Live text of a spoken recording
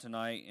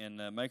tonight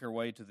and make our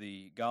way to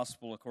the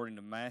Gospel according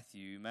to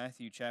Matthew.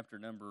 Matthew chapter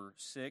number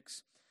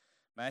 6.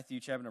 Matthew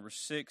chapter number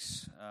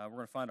 6, we're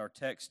going to find our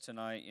text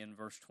tonight in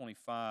verse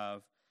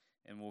 25,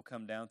 and we'll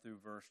come down through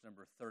verse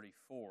number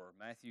 34.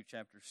 Matthew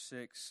chapter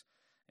 6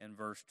 and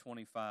verse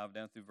 25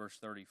 down through verse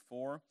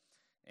 34.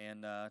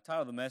 And the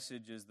title of the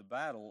message is The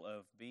Battle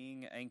of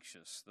Being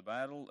Anxious. The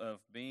Battle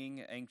of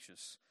Being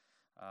Anxious.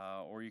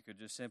 Or you could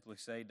just simply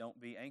say, don't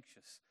be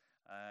anxious,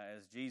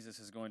 as Jesus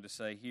is going to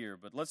say here.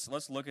 But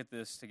let's look at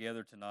this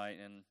together tonight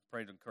and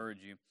pray to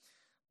encourage you.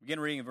 Begin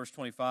reading in verse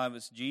 25.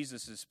 It's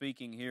Jesus is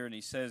speaking here, and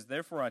he says,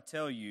 "Therefore I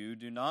tell you,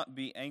 do not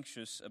be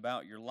anxious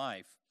about your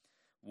life,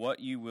 what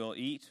you will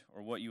eat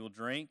or what you will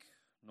drink,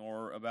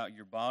 nor about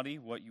your body,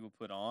 what you will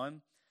put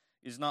on.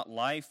 Is not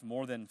life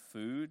more than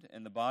food,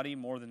 and the body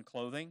more than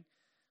clothing?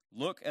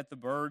 Look at the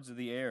birds of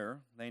the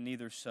air. They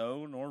neither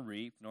sow nor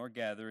reap nor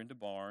gather into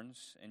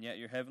barns, and yet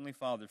your heavenly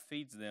Father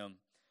feeds them.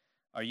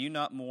 Are you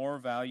not more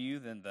value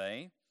than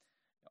they?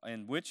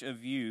 And which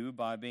of you,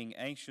 by being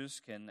anxious,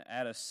 can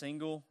add a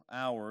single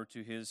hour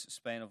to his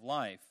span of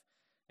life?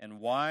 And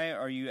why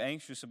are you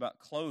anxious about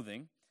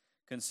clothing?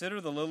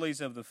 Consider the lilies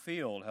of the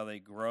field, how they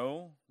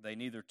grow. They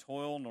neither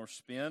toil nor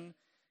spin.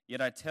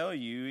 Yet I tell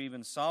you,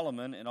 even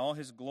Solomon in all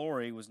his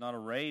glory was not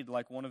arrayed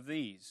like one of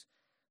these.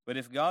 But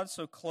if God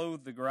so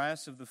clothed the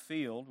grass of the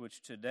field,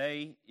 which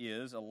today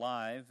is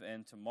alive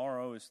and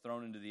tomorrow is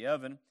thrown into the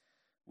oven,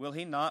 will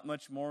he not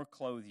much more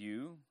clothe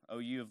you, O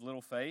you of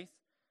little faith?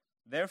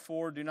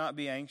 Therefore do not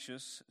be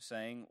anxious,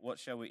 saying, what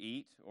shall we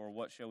eat, or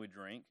what shall we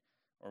drink,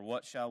 or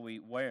what shall we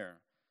wear?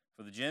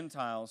 For the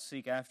Gentiles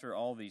seek after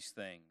all these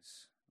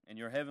things, and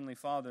your heavenly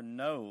Father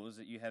knows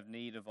that you have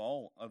need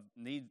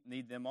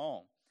need them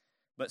all.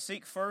 But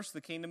seek first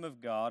the kingdom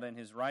of God and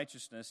his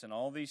righteousness, and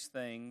all these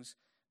things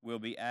will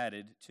be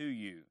added to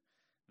you.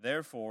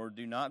 Therefore,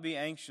 do not be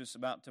anxious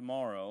about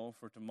tomorrow,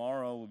 for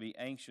tomorrow will be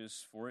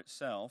anxious for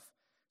itself.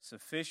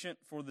 Sufficient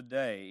for the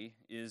day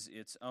is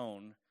its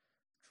own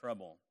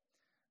trouble."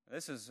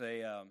 This is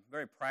a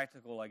very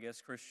practical,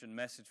 Christian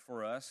message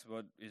for us,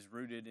 but is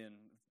rooted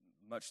in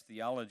much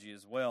theology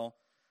as well.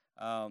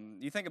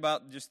 You think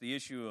about just the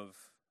issue of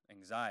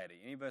anxiety.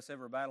 Any of us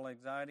ever battle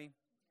anxiety?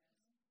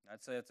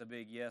 I'd say it's a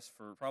big yes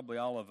for probably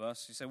all of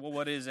us. You say, well,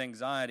 what is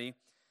anxiety?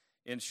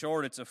 In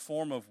short, it's a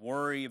form of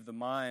worry of the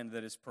mind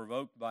that is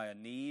provoked by a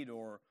need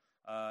or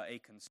a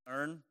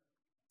concern.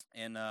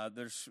 And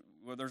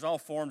there's all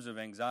forms of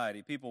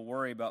anxiety. People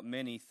worry about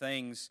many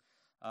things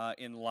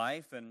in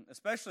life, and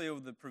especially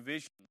over the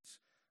provisions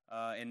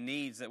and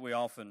needs that we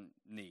often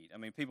need. I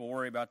mean, people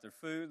worry about their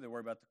food, they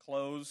worry about the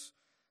clothes,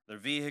 their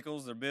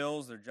vehicles, their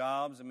bills, their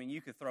jobs. I mean,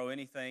 you could throw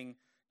anything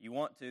you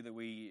want to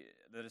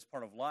that is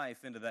part of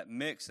life into that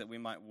mix that we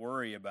might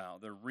worry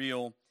about. They're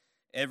real,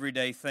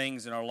 everyday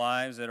things in our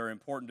lives that are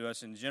important to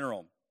us in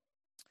general.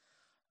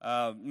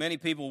 Many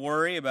people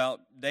worry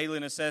about daily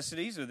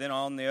necessities, or then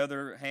on the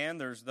other hand,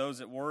 there's those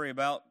that worry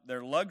about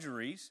their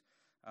luxuries.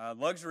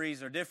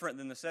 Luxuries are different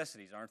than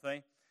necessities, aren't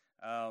they?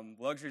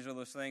 Luxuries are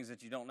those things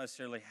that you don't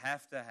necessarily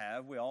have to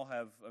have. We all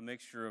have a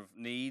mixture of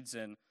needs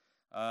and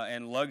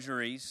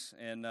luxuries,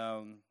 and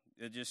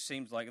it just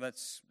seems like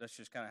that's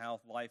just kind of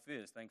how life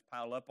is. Things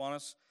pile up on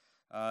us.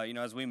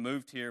 As we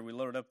moved here, we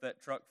loaded up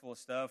that truck full of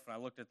stuff, and I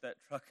looked at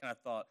that truck and I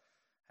thought,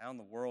 how in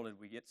the world did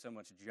we get so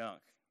much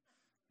junk?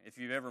 If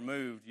you've ever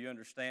moved, you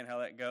understand how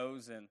that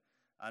goes, and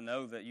I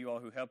know that you all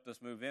who helped us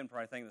move in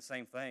probably think the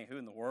same thing. Who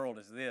in the world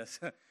is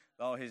this?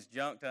 All his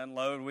junk to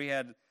unload. We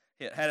had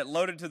it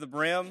loaded to the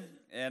brim,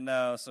 and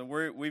so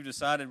we've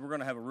decided we're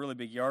going to have a really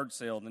big yard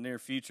sale in the near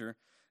future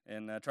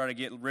and try to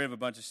get rid of a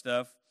bunch of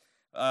stuff.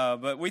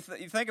 But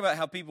you think about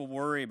how people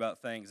worry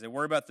about things. They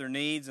worry about their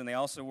needs, and they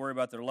also worry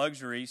about their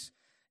luxuries.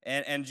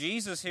 And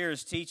Jesus here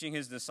is teaching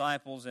his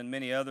disciples and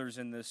many others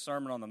in this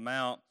Sermon on the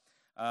Mount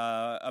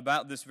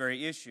about this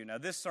very issue. Now,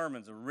 this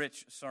sermon's a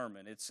rich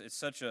sermon. It's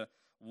such a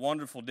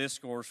wonderful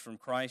discourse from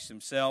Christ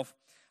himself.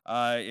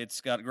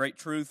 It's got great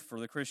truth for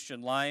the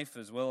Christian life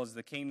as well as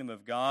the kingdom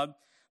of God.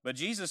 But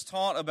Jesus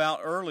taught about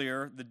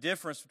earlier the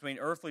difference between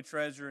earthly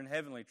treasure and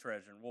heavenly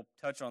treasure. And we'll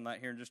touch on that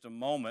here in just a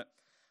moment.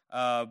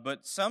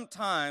 But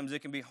sometimes it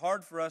can be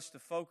hard for us to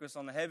focus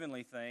on the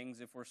heavenly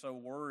things if we're so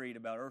worried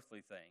about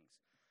earthly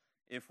things,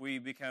 if we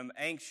become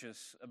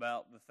anxious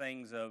about the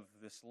things of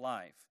this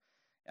life.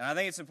 And I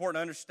think it's important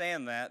to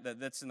understand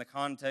that's in the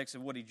context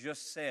of what he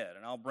just said,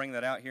 and I'll bring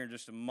that out here in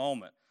just a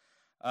moment.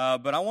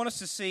 But I want us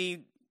to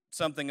see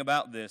something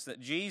about this, that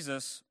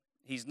Jesus,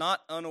 he's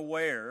not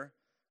unaware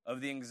of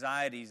the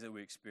anxieties that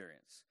we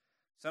experience.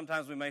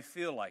 Sometimes we may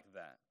feel like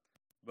that,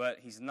 but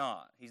he's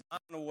not. He's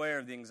not unaware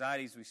of the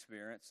anxieties we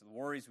experience, the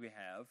worries we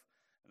have.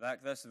 In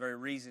fact, that's the very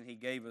reason he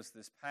gave us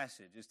this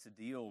passage, is to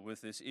deal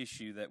with this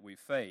issue that we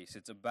face.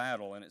 It's a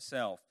battle in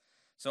itself.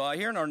 So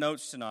here in our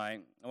notes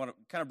tonight, I want to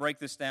kind of break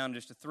this down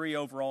just to 3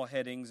 overall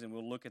headings, and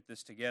we'll look at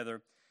this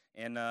together.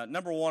 And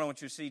number one, I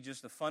want you to see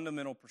just the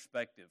fundamental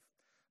perspective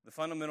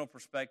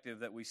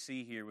that we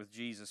see here with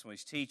Jesus when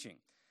he's teaching.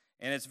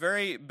 And it's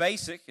very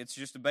basic. It's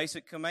just a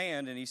basic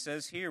command. And he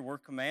says here, we're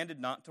commanded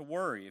not to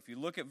worry. If you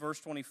look at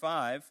verse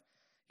 25,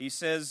 He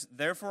says,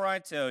 therefore I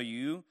tell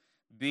you,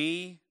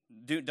 do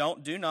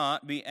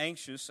not be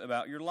anxious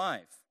about your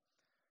life.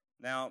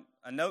 Now,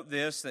 I note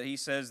this, that he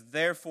says,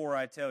 therefore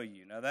I tell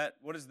you. Now,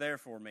 what does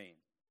therefore mean?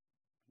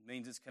 It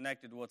means it's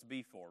connected to what's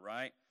before,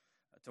 right?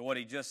 To what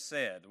he just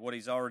said, what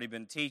he's already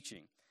been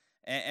teaching.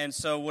 And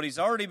so what he's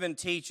already been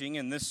teaching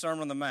in this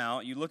Sermon on the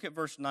Mount, you look at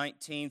verse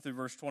 19 through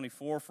verse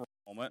 24 for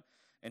a moment,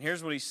 and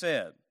here's what he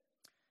said.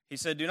 He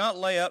said, do not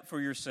lay up for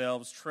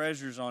yourselves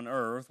treasures on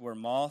earth where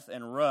moth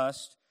and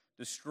rust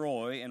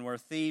destroy and where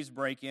thieves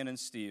break in and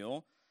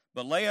steal,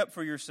 but lay up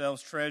for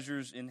yourselves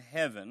treasures in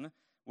heaven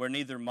where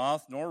neither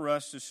moth nor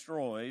rust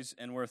destroys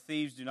and where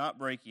thieves do not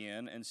break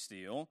in and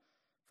steal.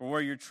 For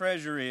where your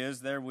treasure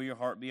is, there will your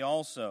heart be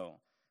also.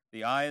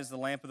 The eye is the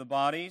lamp of the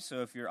body,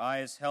 so if your eye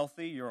is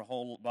healthy, your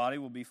whole body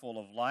will be full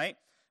of light.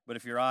 But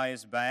if your eye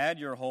is bad,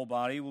 your whole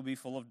body will be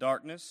full of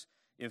darkness.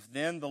 If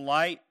then the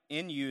light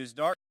in you is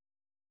dark,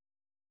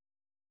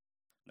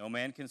 no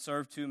man can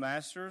serve two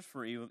masters,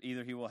 for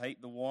either he will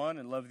hate the one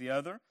and love the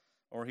other,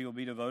 or he will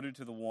be devoted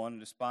to the one and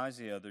despise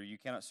the other. You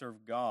cannot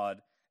serve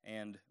God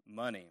and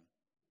money.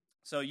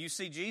 So you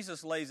see,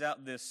 Jesus lays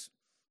out this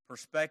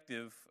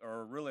perspective,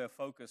 or really a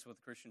focus what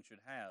the Christian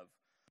should have,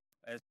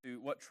 as to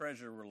what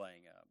treasure we're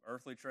laying up.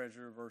 Earthly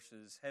treasure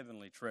versus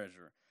heavenly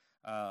treasure.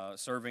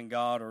 Serving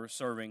God or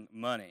serving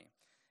money.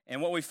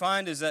 And what we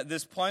find is that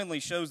this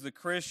plainly shows the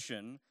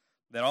Christian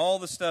that all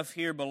the stuff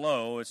here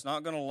below, it's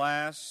not going to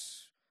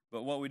last,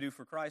 but what we do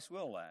for Christ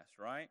will last,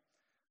 right?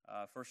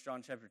 1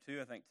 John chapter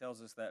 2, I think,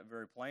 tells us that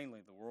very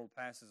plainly. The world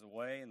passes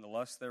away and the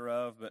lust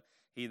thereof, but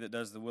he that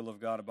does the will of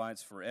God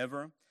abides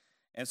forever.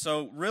 And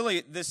so,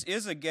 really, this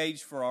is a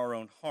gauge for our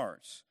own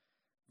hearts.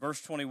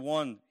 Verse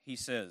 21, he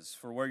says,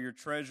 for where your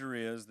treasure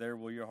is, there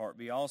will your heart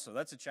be also.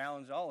 That's a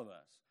challenge to all of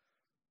us.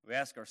 We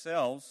ask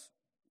ourselves,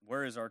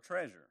 where is our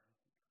treasure?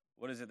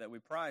 What is it that we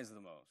prize the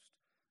most?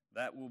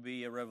 That will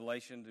be a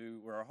revelation to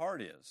where our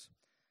heart is.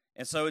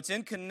 And so it's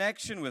in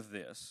connection with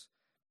this,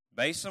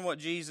 based on what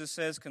Jesus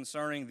says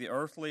concerning the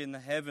earthly and the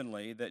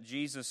heavenly, that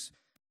Jesus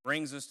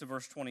brings us to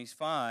verse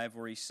 25,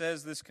 where he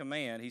says this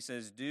command. He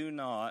says, do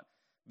not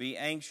be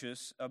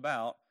anxious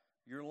about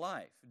your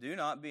life. Do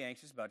not be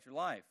anxious about your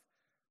life.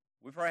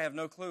 We probably have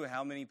no clue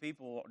how many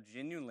people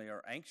genuinely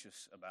are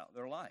anxious about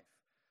their life.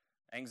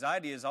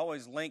 Anxiety is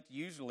always linked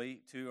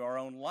usually to our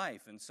own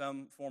life in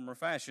some form or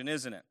fashion,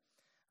 isn't it?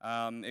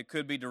 It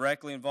could be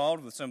directly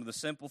involved with some of the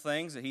simple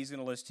things that he's going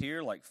to list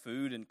here, like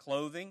food and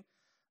clothing.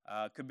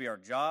 It could be our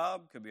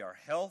job, could be our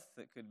health,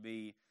 it could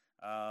be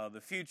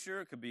the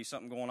future, it could be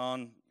something going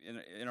on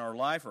in our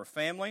life or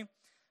family.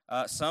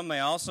 Some may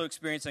also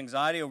experience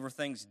anxiety over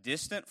things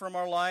distant from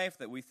our life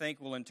that we think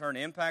will in turn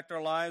impact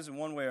our lives in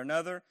one way or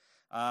another.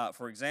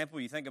 For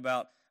example, you think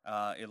about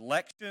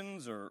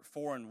elections or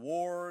foreign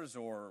wars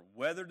or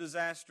weather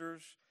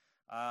disasters.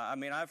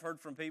 I've heard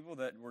from people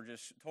that were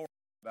just told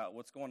about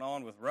what's going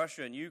on with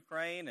Russia and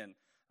Ukraine, and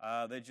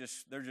they're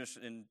just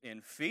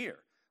in fear.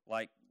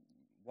 Like,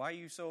 why are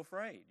you so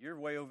afraid? You're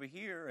way over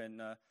here,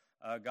 and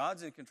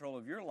God's in control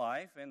of your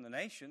life and the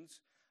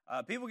nations.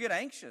 People get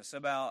anxious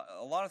about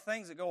a lot of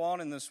things that go on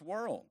in this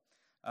world,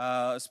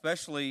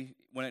 especially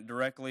when it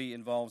directly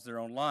involves their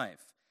own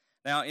life.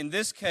 Now, in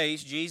this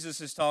case,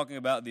 Jesus is talking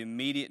about the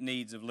immediate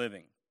needs of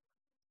living.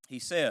 He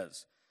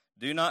says,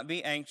 do not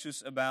be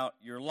anxious about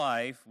your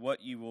life,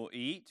 what you will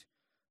eat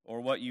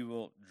or what you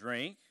will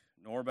drink,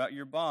 nor about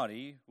your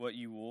body, what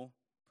you will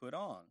put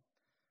on.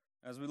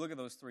 As we look at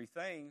those three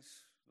things,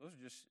 those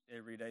are just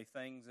everyday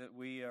things that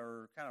we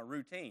are kind of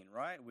routine,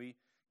 right? We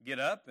get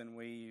up and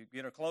we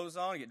get our clothes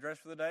on, get dressed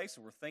for the day,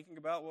 so we're thinking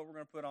about what we're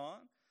going to put on.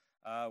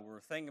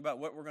 We're thinking about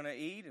what we're going to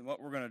eat and what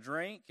we're going to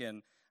drink,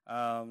 and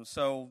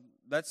so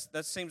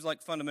that seems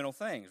like fundamental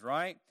things,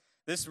 right?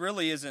 This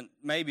really isn't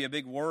maybe a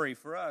big worry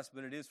for us,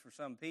 but it is for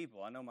some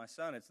people. I know my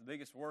son, it's the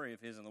biggest worry of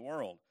his in the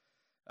world.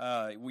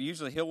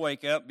 He'll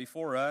wake up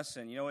before us,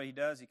 and you know what he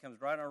does? He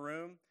comes right in our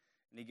room,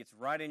 and he gets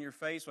right in your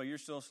face while you're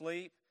still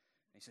asleep,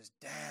 and he says,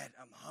 Dad,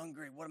 I'm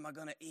hungry. What am I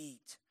going to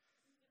eat?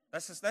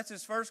 That's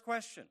his first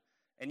question.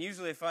 And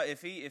usually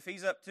if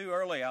he's up too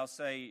early, I'll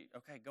say,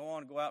 okay,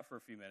 go out for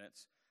a few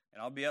minutes.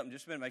 And I'll be up in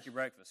just a minute, make you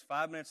breakfast.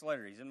 5 minutes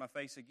later, he's in my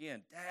face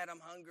again. Dad, I'm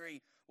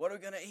hungry. What are we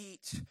going to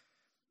eat?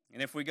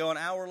 And if we go an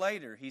hour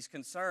later, he's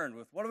concerned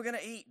with, what are we going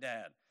to eat,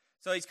 Dad?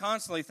 So he's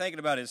constantly thinking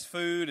about his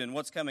food and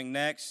what's coming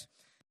next.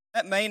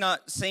 That may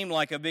not seem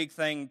like a big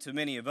thing to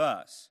many of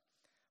us,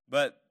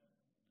 but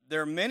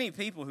there are many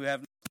people who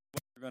have no clue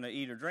what they're going to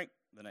eat or drink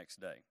the next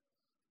day.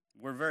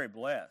 We're very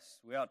blessed.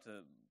 We ought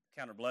to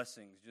count our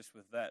blessings just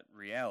with that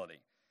reality.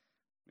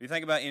 If you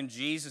think about in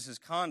Jesus'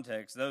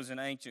 context, those in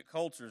ancient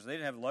cultures, they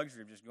didn't have the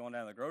luxury of just going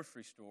down to the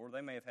grocery store.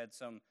 They may have had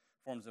some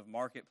forms of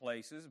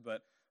marketplaces,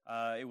 but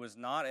it was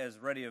not as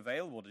ready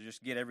available to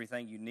just get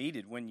everything you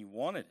needed when you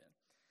wanted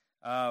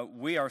it.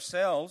 We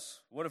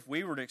ourselves, what if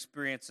we were to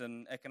experience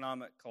an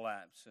economic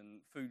collapse and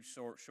food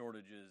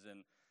shortages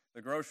and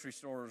the grocery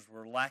stores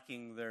were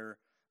lacking their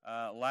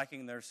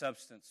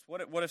substance?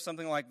 What if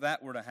something like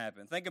that were to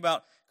happen? Think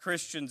about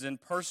Christians in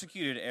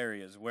persecuted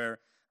areas where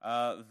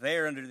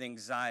they're under the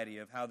anxiety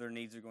of how their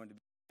needs are going to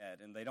be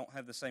and they don't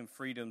have the same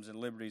freedoms and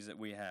liberties that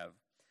we have.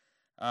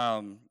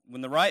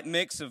 When the right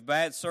mix of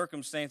bad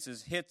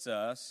circumstances hits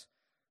us,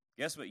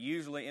 guess what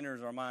usually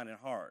enters our mind and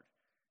heart?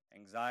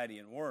 Anxiety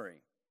and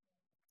worry.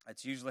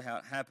 That's usually how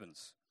it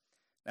happens.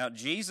 Now,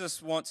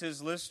 Jesus wants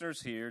his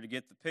listeners here to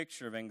get the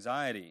picture of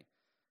anxiety.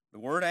 The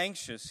word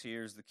anxious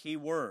here is the key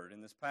word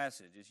in this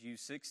passage. It's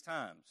used 6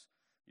 times.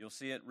 You'll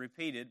see it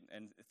repeated,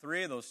 and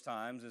 3 of those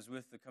times is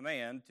with the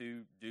command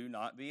to do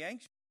not be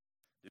anxious.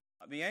 Do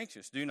not be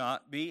anxious. Do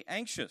not be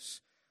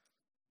anxious.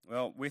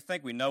 Well, we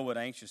think we know what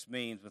anxious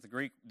means, but the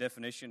Greek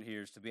definition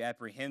here is to be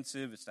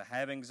apprehensive. It's to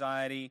have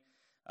anxiety,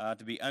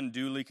 to be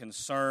unduly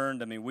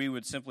concerned. I mean, we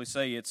would simply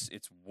say it's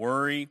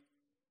worry.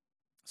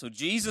 So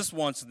Jesus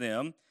wants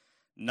them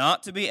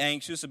not to be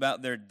anxious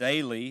about their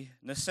daily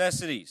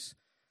necessities.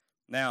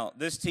 Now,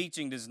 this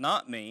teaching does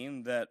not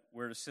mean that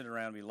we're to sit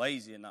around and be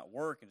lazy and not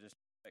work and just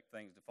expect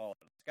things to fall out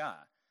of the sky.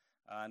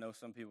 I know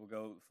some people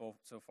go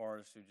so far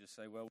as to just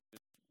say, well,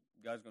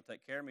 God's going to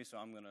take care of me, so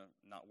I'm going to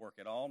not work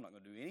at all. I'm not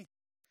going to do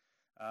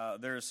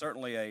anything. There is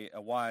certainly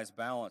a wise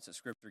balance that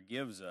Scripture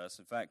gives us.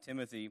 In fact,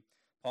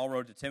 Paul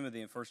wrote to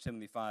Timothy in 1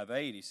 Timothy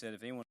 5:8, he said,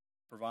 if anyone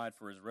provide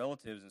for his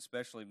relatives, and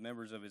especially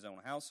members of his own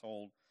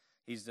household,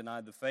 he's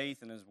denied the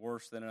faith and is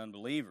worse than an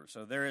unbeliever.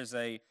 So there is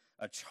a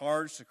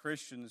charge to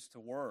Christians to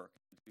work,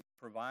 to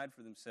provide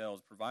for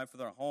themselves, provide for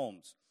their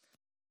homes.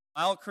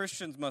 While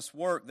Christians must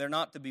work, they're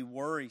not to be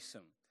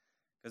worrisome,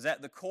 because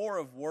at the core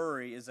of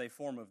worry is a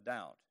form of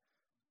doubt.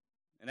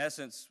 In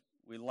essence,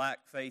 we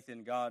lack faith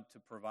in God to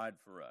provide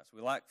for us.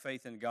 We lack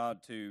faith in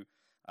God to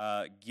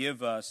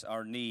give us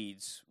our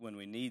needs when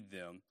we need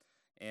them.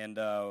 And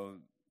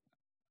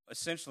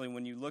essentially,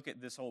 when you look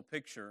at this whole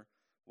picture,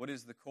 what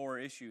is the core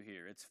issue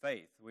here? It's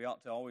faith. We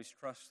ought to always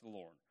trust the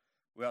Lord.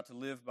 We ought to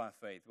live by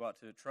faith. We ought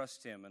to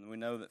trust Him, and we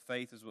know that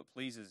faith is what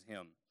pleases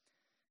Him.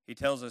 He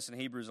tells us in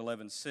Hebrews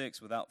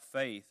 11:6, without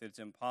faith it's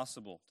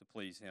impossible to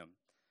please Him.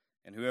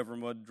 And whoever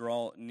would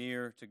draw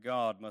near to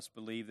God must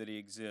believe that He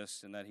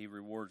exists and that He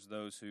rewards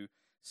those who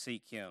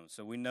seek Him.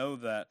 So we know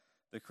that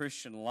the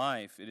Christian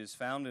life, it is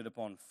founded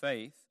upon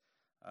faith.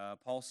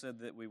 Paul said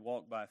that we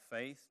walk by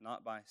faith,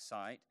 not by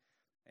sight.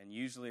 And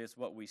usually it's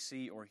what we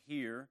see or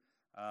hear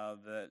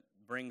that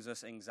brings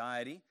us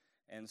anxiety.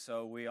 And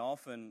so we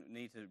often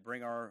need to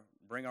bring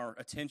our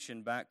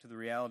attention back to the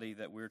reality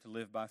that we're to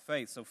live by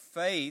faith. So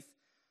faith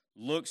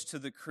looks to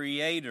the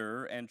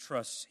Creator and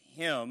trusts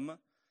Him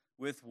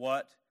with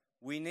what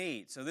we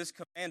need. So this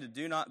command to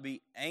do not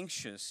be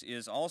anxious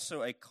is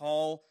also a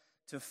call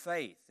to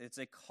faith. It's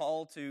a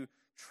call to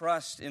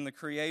trust in the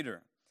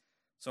Creator.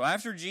 So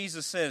after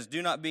Jesus says,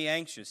 do not be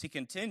anxious, He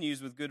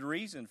continues with good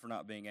reason for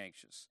not being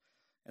anxious.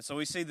 And so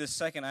we see this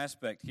second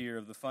aspect here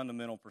of the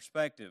fundamental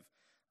perspective.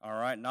 All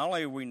right, not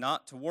only are we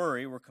not to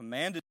worry, we're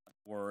commanded not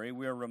to worry,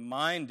 we are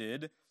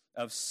reminded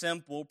of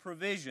simple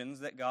provisions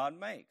that God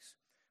makes.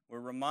 We're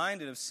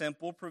reminded of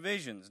simple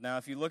provisions. Now,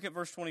 if you look at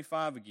verse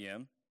 25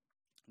 again,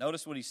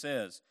 notice what he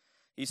says.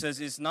 He says,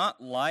 is not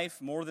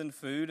life more than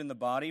food and the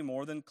body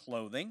more than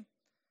clothing?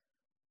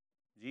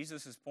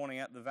 Jesus is pointing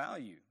out the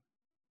value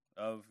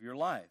of your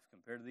life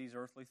compared to these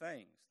earthly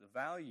things, the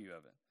value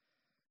of it.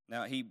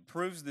 Now, he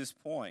proves this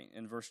point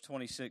in verse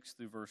 26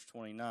 through verse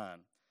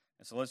 29.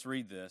 And so let's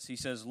read this. He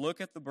says, look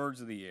at the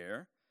birds of the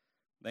air.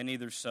 They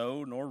neither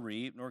sow nor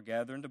reap nor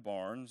gather into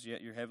barns,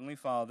 yet your heavenly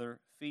Father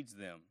feeds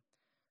them.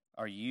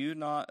 Are you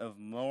not of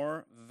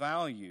more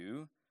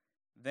value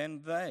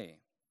than they?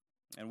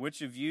 And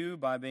which of you,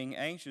 by being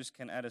anxious,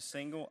 can add a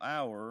single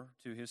hour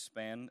to his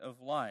span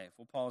of life?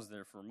 We'll pause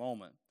there for a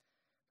moment.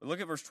 But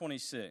look at verse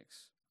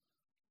 26.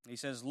 He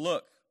says,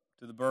 look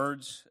to the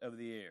birds of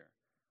the air.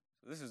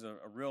 So this is a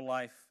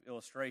real-life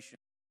illustration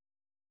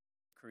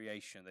of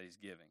creation that he's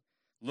giving.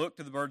 Look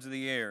to the birds of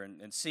the air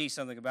and see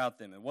something about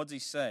them. And what does he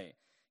say?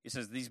 He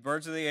says, these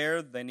birds of the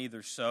air, they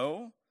neither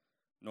sow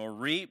nor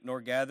reap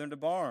nor gather into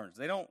barns.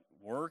 They don't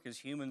work as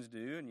humans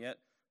do, and yet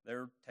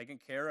they're taken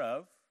care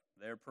of.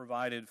 They're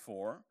provided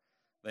for.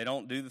 They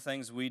don't do the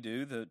things we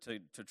do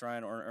to try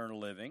and earn a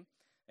living.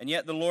 And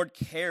yet the Lord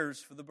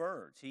cares for the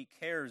birds. He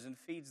cares and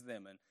feeds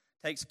them and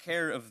takes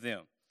care of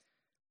them.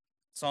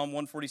 Psalm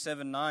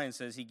 147:9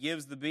 says, He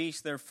gives the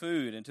beasts their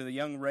food and to the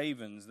young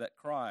ravens that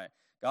cry.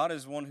 God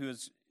is one who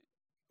has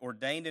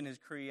ordained in His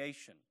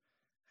creation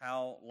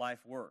how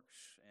life works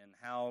and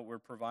how we're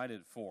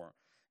provided for.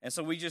 And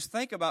so we just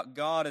think about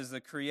God as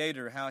the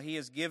Creator, how He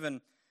has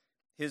given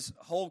His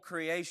whole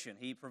creation.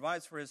 He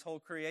provides for His whole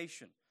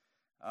creation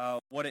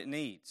what it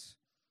needs.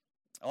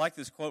 I like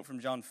this quote from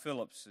John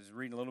Phillips. He's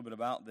reading a little bit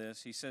about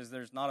this. He says,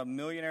 there's not a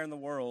millionaire in the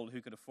world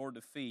who could afford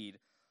to feed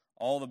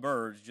all the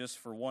birds just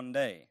for one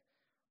day.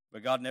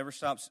 But God never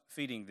stops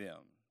feeding them.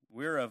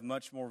 We're of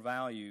much more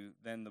value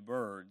than the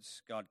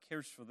birds. God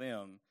cares for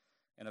them,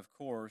 and of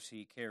course,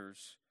 He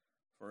cares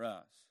for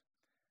us.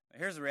 Now,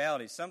 here's the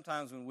reality.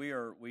 Sometimes when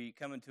we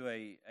come into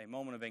a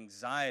moment of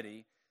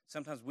anxiety,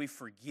 sometimes we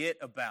forget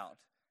about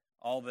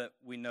all that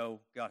we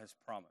know God has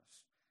promised.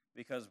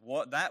 Because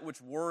that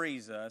which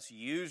worries us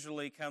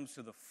usually comes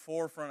to the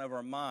forefront of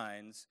our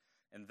minds,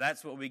 and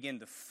that's what we begin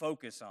to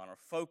focus on. Our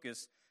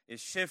focus is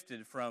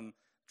shifted from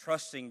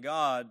trusting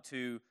God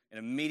to an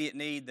immediate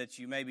need that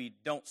you maybe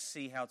don't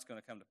see how it's going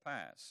to come to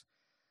pass.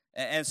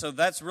 And so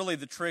that's really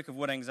the trick of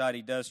what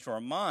anxiety does to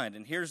our mind.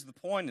 And here's the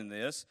point in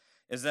this,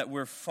 is that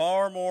we're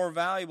far more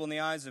valuable in the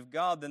eyes of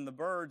God than the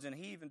birds, and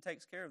He even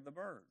takes care of the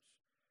birds.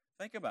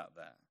 Think about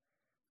that.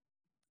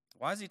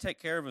 Why does He take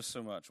care of us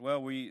so much?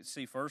 Well, we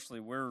see firstly,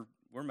 we're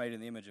made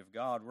in the image of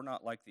God. We're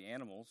not like the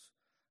animals.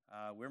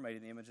 We're made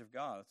in the image of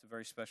God. That's a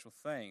very special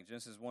thing.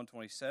 Genesis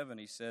 1:27,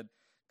 He said,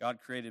 God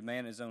created man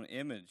in His own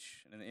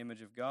image. And in the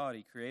image of God,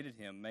 He created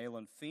him. Male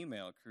and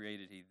female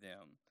created He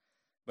them.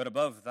 But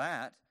above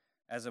that,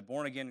 as a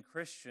born-again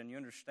Christian, you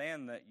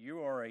understand that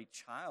you are a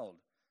child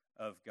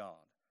of God.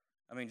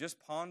 I mean, just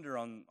ponder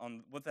on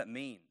what that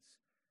means,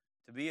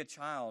 to be a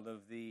child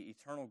of the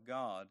eternal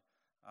God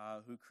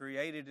who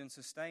created and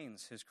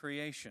sustains His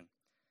creation.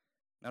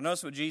 Now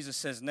notice what Jesus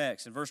says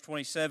next. In verse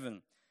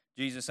 27,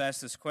 Jesus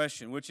asks this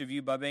question, which of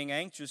you by being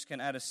anxious can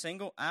add a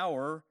single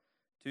hour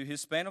to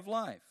his span of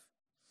life?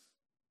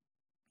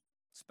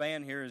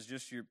 Span here is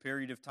just your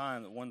period of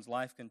time that one's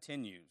life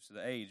continues,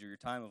 the age or your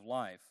time of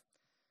life.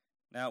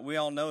 Now, we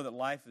all know that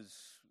life is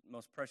the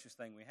most precious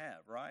thing we have,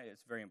 right?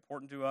 It's very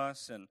important to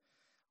us, and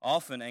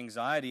often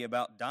anxiety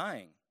about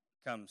dying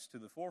comes to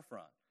the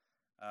forefront.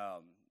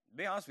 To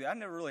be honest with you, I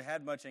never really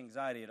had much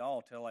anxiety at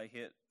all till I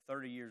hit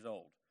 30 years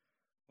old.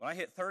 When I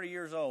hit 30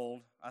 years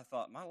old, I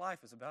thought, my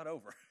life is about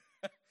over.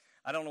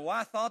 I don't know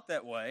why I thought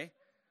that way,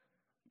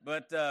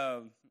 but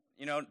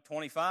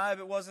 25,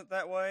 it wasn't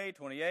that way,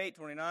 28,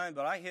 29,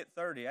 but I hit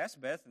 30. Ask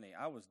Bethany,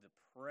 I was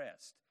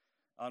depressed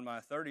on my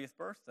 30th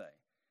birthday.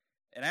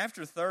 And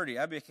after 30,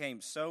 I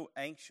became so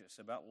anxious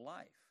about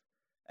life.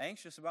 And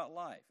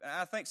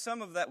I think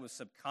some of that was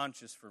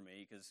subconscious for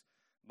me because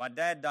my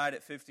dad died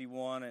at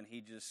 51, and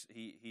he just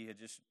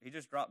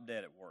dropped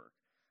dead at work.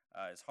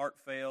 His heart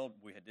failed.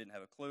 We didn't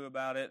have a clue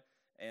about it.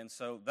 And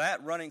so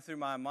that running through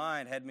my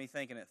mind had me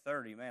thinking at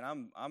 30, man,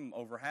 I'm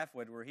over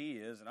halfway to where he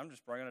is, and I'm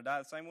just probably going to die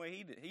the same way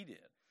he did.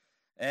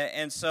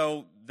 And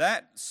so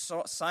that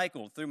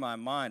cycled through my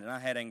mind, and I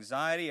had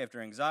anxiety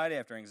after anxiety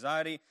after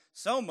anxiety,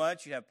 so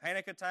much you have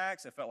panic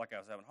attacks. I felt like I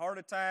was having a heart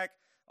attack,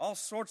 all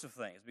sorts of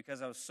things,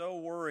 because I was so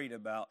worried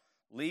about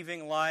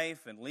leaving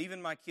life and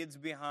leaving my kids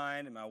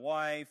behind and my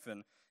wife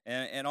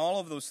and all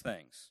of those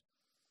things.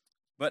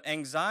 But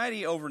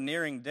anxiety over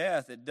nearing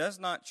death, it does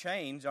not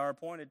change our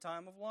appointed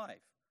time of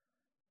life.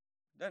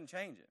 It doesn't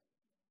change it.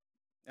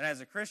 And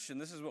as a Christian,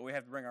 this is what we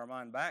have to bring our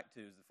mind back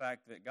to, is the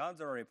fact that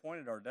God's already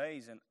appointed our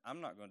days, and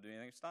I'm not going to do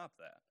anything to stop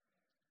that.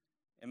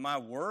 And my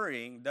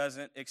worrying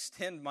doesn't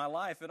extend my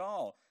life at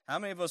all. How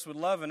many of us would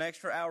love an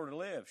extra hour to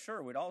live?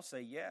 Sure, we'd all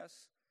say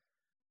yes.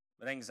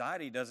 But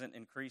anxiety doesn't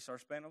increase our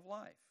span of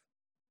life.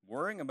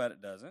 Worrying about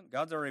it doesn't.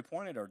 God's already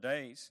appointed our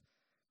days.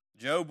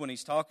 Job, when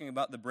he's talking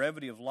about the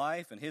brevity of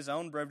life and his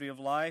own brevity of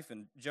life,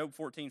 in Job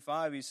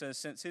 14:5, he says,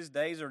 since his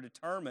days are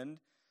determined,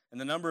 and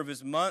the number of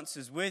his months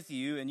is with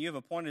you, and you have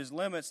appointed his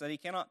limits that he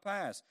cannot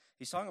pass.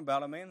 He's talking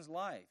about a man's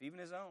life, even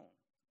his own.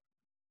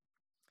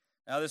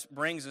 Now this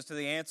brings us to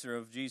the answer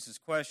of Jesus'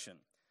 question.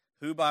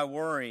 Who by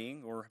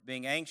worrying or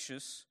being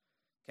anxious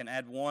can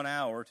add 1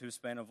 hour to his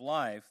span of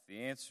life?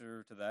 The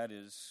answer to that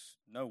is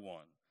no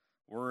one.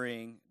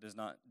 Worrying does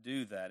not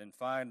do that. In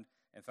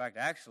fact,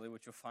 actually,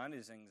 what you'll find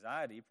is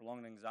anxiety,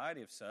 prolonged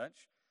anxiety of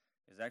such,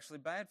 is actually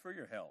bad for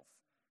your health.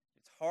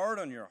 It's hard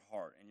on your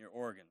heart and your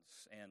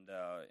organs, and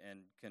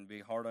can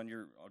be hard on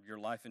your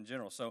life in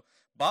general. So,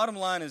 bottom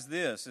line is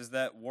this: is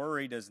that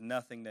worry does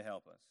nothing to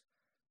help us.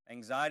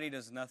 Anxiety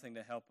does nothing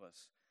to help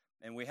us,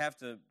 and we have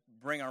to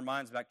bring our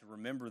minds back to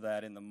remember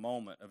that in the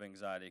moment of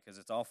anxiety, because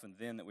it's often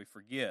then that we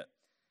forget.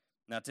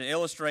 Now, to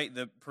illustrate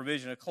the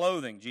provision of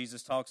clothing,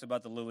 Jesus talks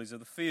about the lilies of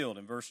the field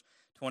in verse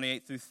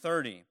 28 through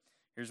 30.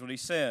 Here's what he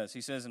says. He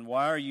says, and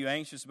why are you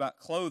anxious about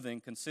clothing?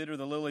 Consider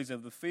the lilies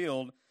of the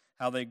field,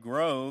 how they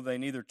grow. They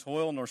neither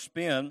toil nor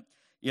spin.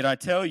 Yet I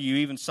tell you,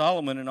 even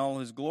Solomon in all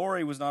his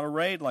glory was not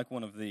arrayed like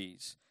one of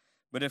these.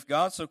 But if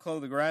God so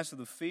clothe the grass of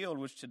the field,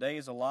 which today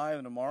is alive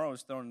and tomorrow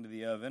is thrown into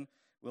the oven,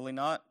 will he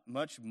not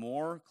much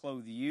more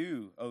clothe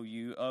you, O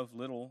you of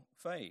little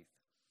faith?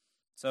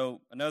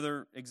 So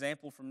another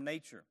example from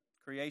nature,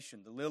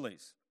 creation, the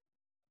lilies.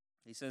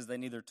 He says they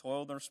neither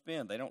toil nor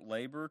spin. They don't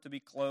labor to be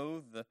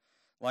clothed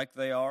like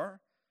they are.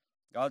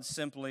 God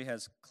simply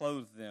has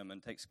clothed them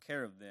and takes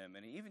care of them.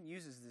 And he even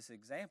uses this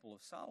example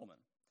of Solomon.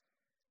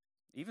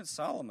 Even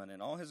Solomon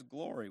in all his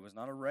glory was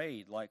not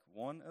arrayed like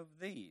one of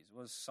these.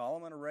 Was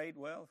Solomon arrayed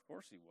well? Of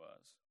course he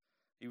was.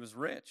 He was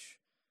rich.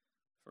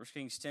 1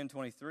 Kings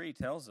 10:23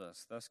 tells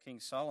us, thus King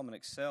Solomon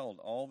excelled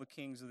all the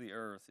kings of the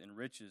earth in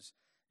riches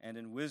and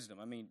in wisdom.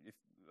 I mean,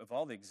 of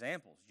all the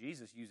examples,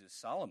 Jesus uses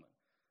Solomon.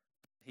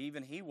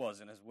 Even he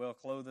wasn't as well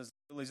clothed as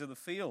the lilies of the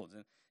fields.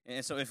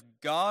 And so if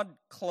God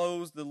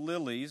clothes the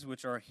lilies,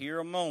 which are here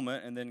a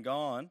moment and then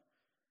gone,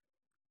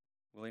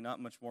 will he not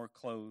much more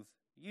clothe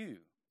you?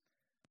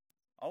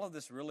 All of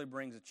this really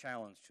brings a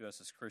challenge to us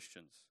as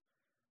Christians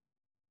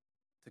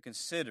to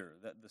consider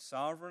that the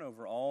sovereign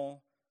over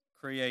all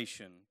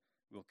creation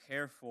will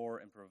care for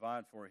and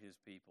provide for his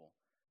people,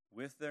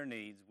 with their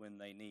needs when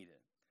they need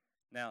it.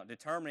 Now,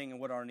 determining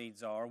what our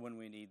needs are when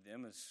we need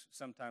them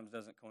sometimes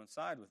doesn't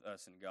coincide with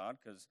us and God,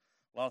 because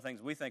a lot of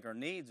things we think our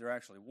needs are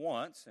actually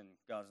wants, and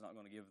God's not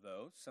going to give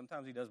those.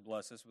 Sometimes He does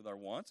bless us with our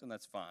wants, and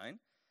that's fine.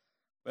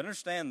 But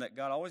understand that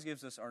God always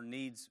gives us our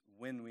needs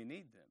when we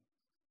need them.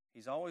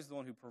 He's always the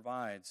one who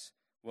provides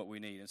what we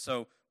need. And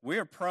so we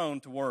are prone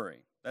to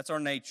worry. That's our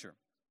nature.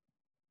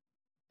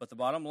 But the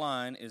bottom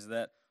line is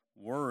that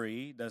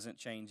worry doesn't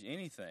change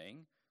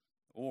anything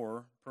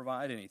or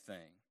provide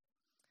anything.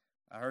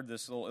 I heard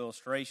this little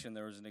illustration.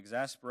 There was an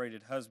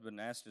exasperated husband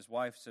asked his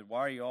wife, said, "Why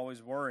are you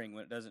always worrying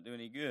when it doesn't do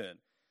any good?"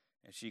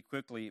 And she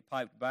quickly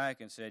piped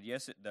back and said,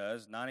 "Yes, it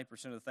does.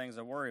 90% of the things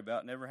I worry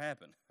about never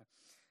happen."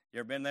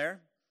 You ever been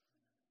there?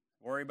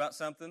 Worry about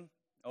something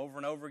over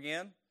and over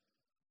again,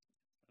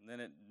 and then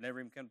it never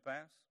even come to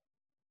pass?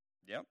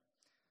 Yep.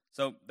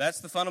 So that's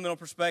the fundamental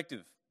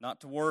perspective,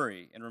 not to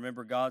worry, and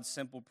remember God's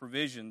simple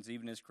provisions,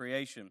 even His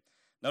creation.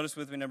 Notice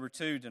with me number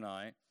 2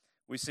 tonight,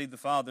 we see the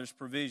Father's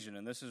provision,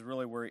 and this is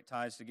really where it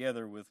ties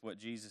together with what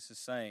Jesus is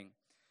saying.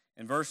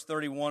 In verse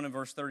 31 and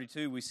verse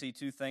 32, we see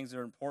two things that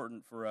are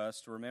important for us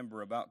to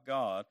remember about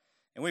God,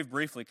 and we've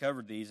briefly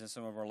covered these in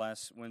some of our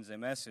last Wednesday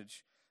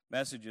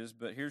messages,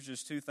 but here's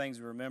just two things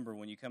to remember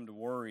when you come to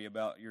worry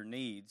about your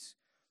needs.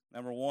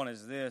 Number one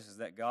is this, is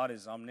that God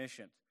is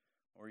omniscient,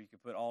 or you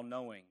could put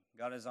all-knowing.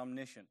 God is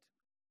omniscient.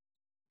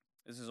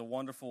 This is a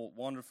wonderful,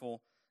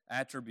 wonderful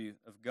attribute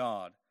of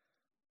God.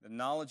 The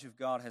knowledge of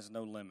God has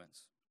no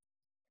limits.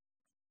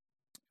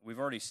 We've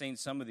already seen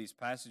some of these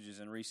passages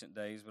in recent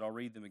days, but I'll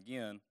read them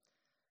again.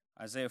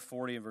 Isaiah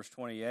 40 and verse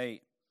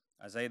 28,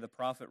 Isaiah the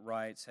prophet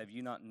writes, "Have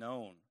you not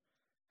known?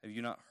 Have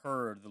you not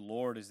heard? The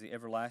Lord is the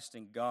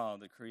everlasting God,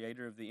 the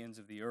creator of the ends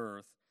of the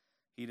earth.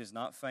 He does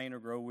not faint or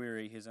grow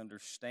weary. His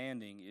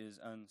understanding is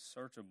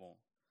unsearchable."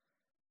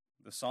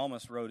 The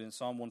psalmist wrote in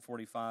Psalm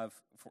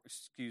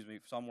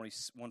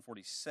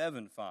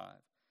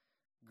 147:5,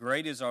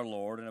 "Great is our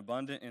Lord and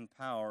abundant in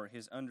power.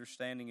 His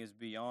understanding is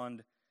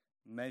beyond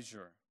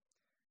measure."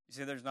 You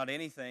see, there's not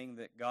anything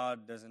that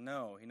God doesn't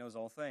know. He knows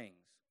all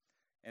things.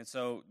 And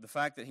so the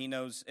fact that He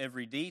knows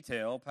every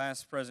detail,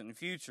 past, present, and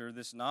future,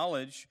 this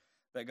knowledge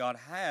that God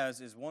has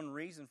is one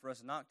reason for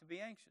us not to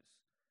be anxious.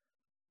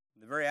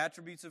 The very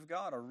attributes of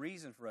God are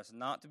reason for us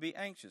not to be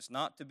anxious,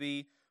 not to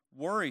be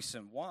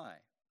worrisome.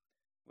 Why?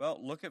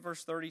 Well, look at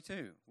verse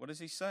 32. What does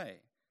He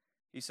say?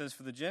 He says,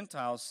 "For the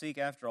Gentiles seek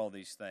after all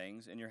these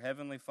things, and your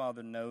heavenly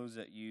Father knows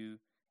that you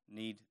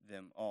need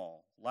them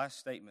all." Last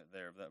statement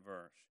there of that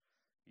verse.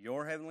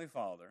 Your heavenly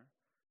Father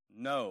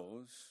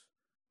knows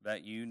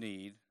that you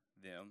need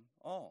them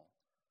all.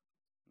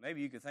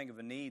 Maybe you could think of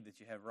a need that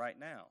you have right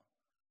now.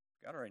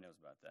 God already knows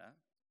about that.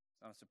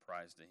 It's not a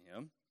surprise to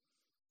Him.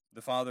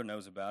 The Father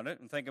knows about it.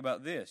 And think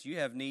about this. You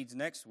have needs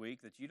next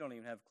week that you don't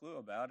even have a clue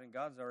about, and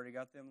God's already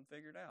got them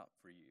figured out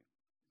for you.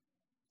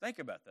 Think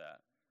about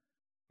that.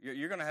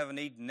 You're going to have a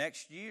need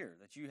next year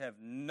that you have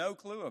no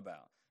clue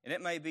about. And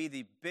it may be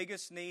the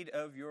biggest need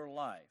of your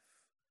life.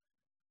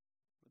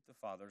 But the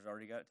Father's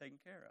already got it taken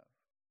care of.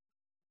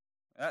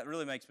 That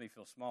really makes me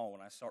feel small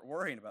when I start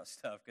worrying about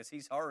stuff, because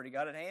He's already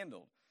got it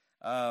handled.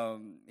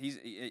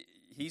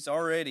 He's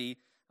already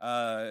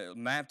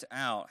mapped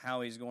out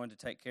how He's going to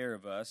take care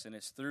of us, and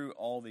it's through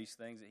all these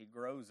things that He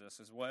grows us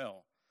as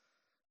well.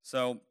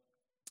 So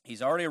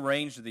He's already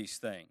arranged these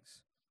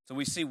things. So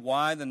we see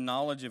why the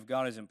knowledge of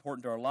God is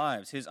important to our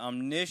lives. His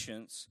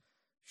omniscience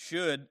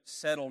should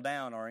settle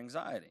down our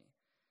anxiety.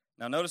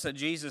 Now notice that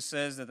Jesus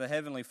says that the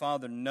Heavenly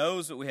Father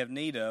knows what we have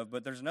need of,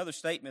 but there's another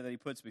statement that He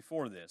puts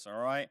before this, all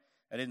right?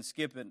 I didn't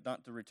skip it,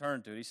 not to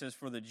return to it. He says,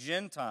 "For the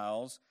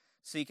Gentiles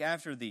seek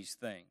after these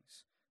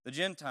things." The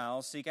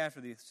Gentiles seek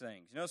after these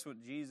things. You notice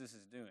what Jesus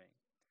is doing?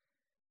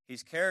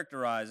 He's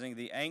characterizing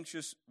the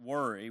anxious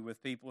worry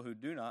with people who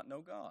do not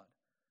know God.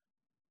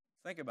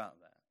 Think about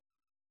that.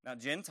 Now,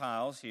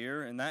 Gentiles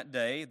here in that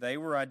day, they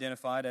were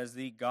identified as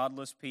the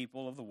godless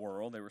people of the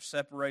world. They were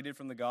separated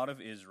from the God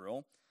of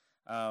Israel.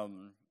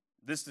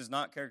 This does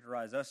not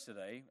characterize us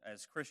today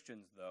as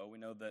Christians, though. We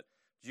know that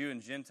Jew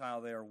and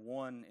Gentile, they are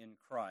one in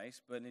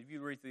Christ. But if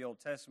you read the Old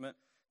Testament,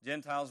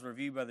 Gentiles were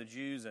viewed by the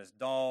Jews as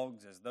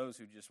dogs, as those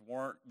who just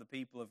weren't the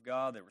people of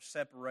God. They were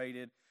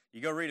separated. You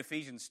go read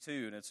Ephesians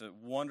 2, and it's a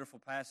wonderful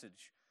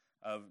passage.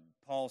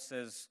 Paul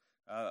says,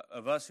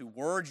 of us who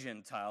were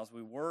Gentiles,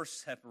 we were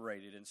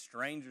separated and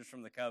strangers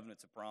from the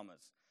covenants of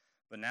promise.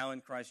 But now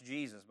in Christ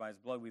Jesus, by His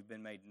blood, we've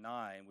been made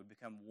nigh, and we've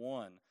become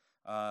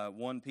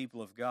one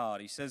people of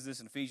God. He says this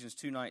in Ephesians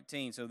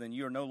 2:19, "So then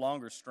you are no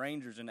longer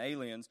strangers and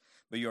aliens,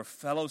 but you are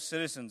fellow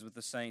citizens with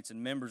the saints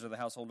and members of the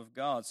household of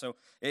God." So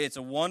it's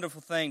a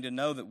wonderful thing to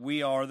know that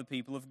we are the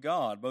people of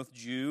God, both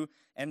Jew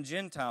and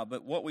Gentile.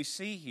 But what we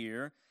see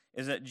here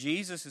is that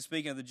Jesus is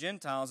speaking of the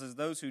Gentiles as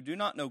those who do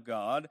not know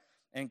God,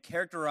 and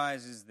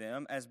characterizes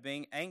them as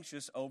being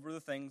anxious over the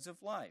things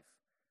of life.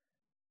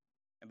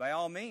 And by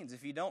all means,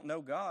 if you don't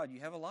know God, you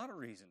have a lot of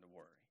reason to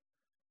worry.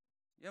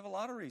 You have a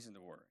lot of reason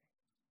to worry.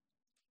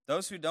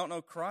 Those who don't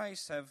know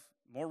Christ have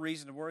more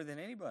reason to worry than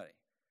anybody.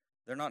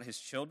 They're not His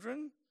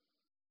children,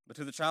 But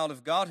to the child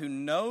of God who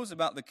knows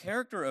about the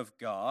character of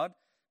God,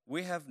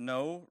 we have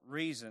no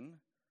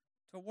reason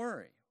to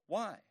worry.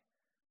 Why?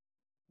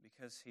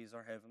 Because He's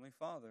our Heavenly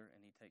Father,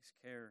 and He takes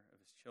care of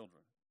His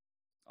children.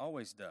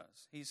 Always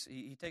does.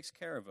 He takes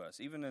care of us,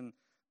 even in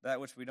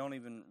that which we don't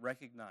even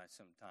recognize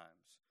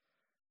sometimes.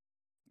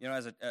 You know,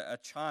 as a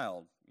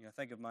child,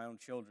 think of my own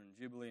children,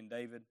 Jubilee and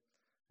David,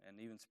 and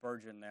even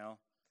Spurgeon now.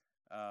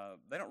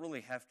 They don't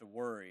really have to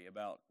worry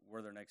about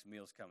where their next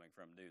meal's coming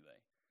from, do they?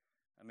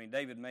 I mean,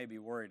 David may be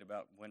worried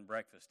about when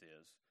breakfast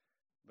is,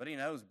 but he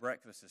knows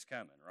breakfast is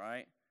coming,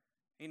 right?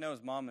 He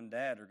knows mom and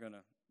dad are going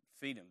to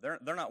feed him.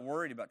 They're not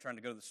worried about trying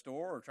to go to the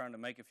store or trying to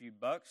make a few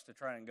bucks to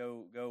try and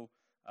go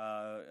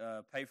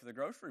pay for the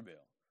grocery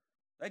bill.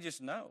 They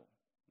just know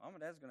mom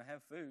and dad's going to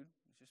have food.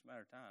 It's just a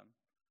matter of time.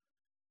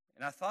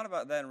 And I thought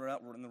about that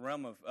in the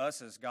realm of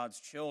us as God's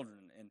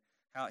children and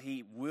how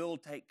He will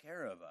take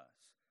care of us.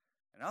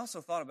 And I also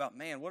thought about,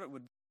 man, what it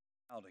would be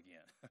out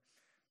again.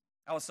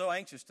 I was so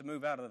anxious to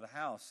move out of the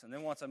house. And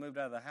then once I moved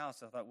out of the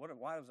house, I thought,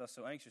 why was I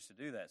so anxious to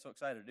do that, so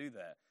excited to do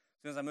that?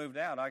 As soon as I moved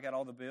out, I got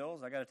all the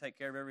bills. I got to take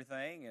care of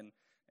everything.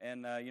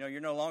 And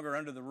you're no longer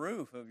under the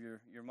roof of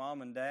your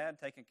mom and dad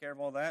taking care of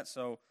all that.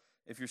 So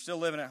if you're still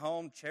living at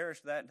home,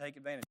 cherish that and take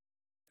advantage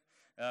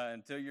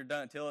until you're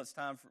done,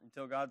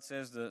 until God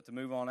says to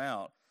move on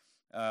out.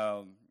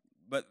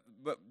 But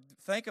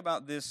think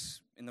about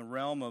this in the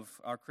realm of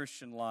our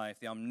Christian life.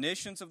 The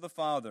omniscience of the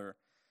Father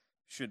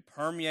should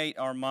permeate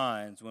our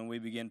minds when we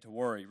begin to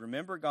worry.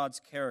 Remember God's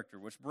character,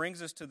 which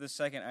brings us to the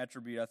second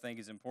attribute I think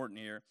is important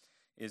here,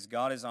 is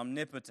God is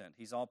omnipotent.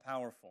 He's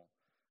all-powerful.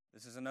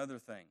 This is another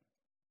thing.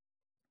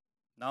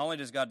 Not only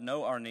does God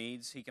know our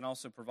needs, He can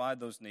also provide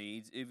those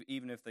needs,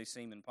 even if they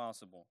seem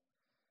impossible.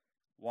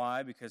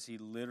 Why? Because He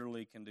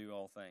literally can do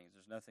all things.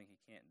 There's nothing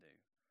He can't do.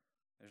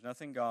 There's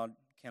nothing God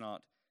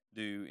cannot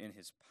do in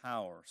His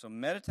power. So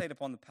meditate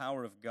upon the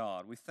power of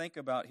God. We think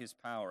about His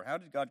power. How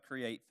did God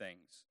create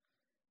things?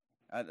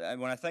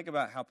 When I think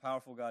about how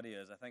powerful God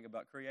is, I think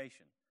about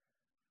creation.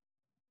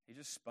 He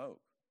just spoke.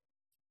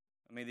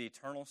 I mean, the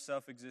eternal,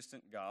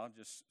 self-existent God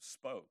just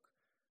spoke.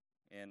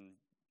 And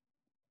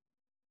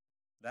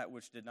that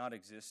which did not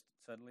exist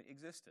suddenly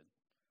existed.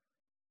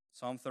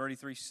 Psalm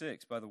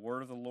 33:6, by the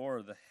word of the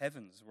Lord the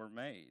heavens were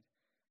made,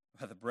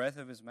 by the breath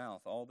of His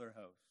mouth all their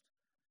host.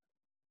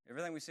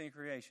 Everything we see in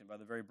creation by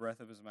the very breath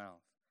of His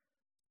mouth.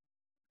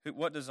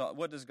 What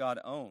does God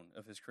own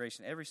of His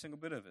creation? Every single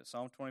bit of it.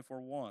 Psalm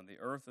 24:1, the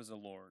earth is the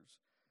Lord's,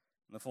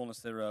 and the fullness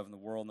thereof, and the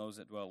world knows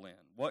that dwell in.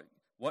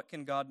 What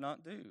can God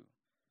not do?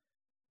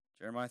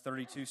 Jeremiah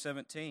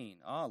 32:17,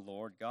 ah,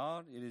 Lord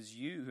God, it is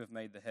You who have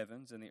made the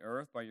heavens and the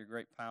earth by Your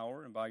great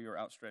power and by Your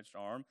outstretched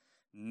arm.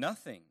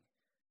 Nothing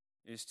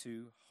is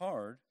too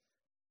hard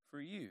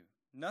for You.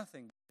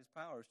 Nothing by His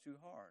power is too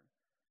hard.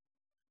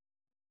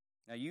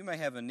 Now, you may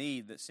have a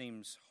need that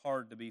seems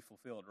hard to be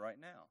fulfilled right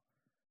now,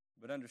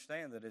 but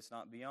understand that it's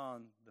not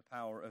beyond the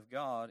power of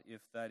God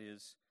if that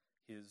is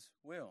His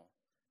will.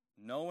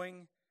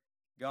 Knowing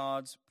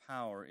God's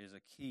power is a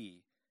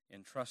key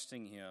in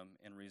trusting Him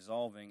and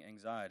resolving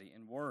anxiety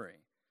and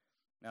worry.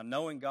 Now,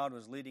 knowing God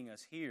was leading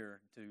us here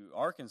to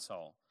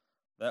Arkansas,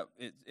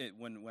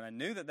 when I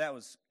knew that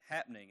was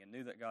happening and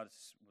knew that God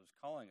was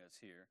calling us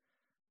here,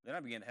 then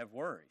I began to have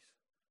worries.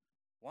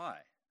 Why?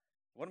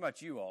 What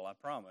about you all? I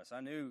promise.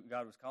 I knew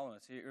God was calling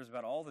us here. It was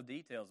about all the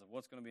details of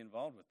what's going to be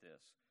involved with this.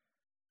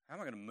 How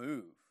am I going to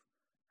move?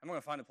 How am I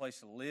going to find a place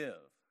to live?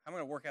 How am I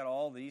going to work out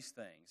all these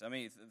things? I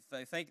mean,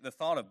 I think the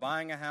thought of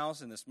buying a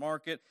house in this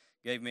market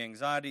gave me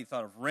anxiety. The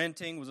thought of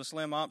renting was a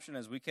slim option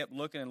as we kept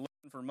looking and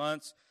looking for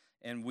months.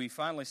 And we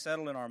finally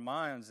settled in our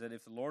minds that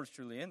if the Lord's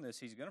truly in this,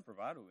 He's going to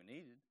provide what we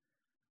needed.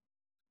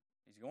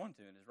 He's going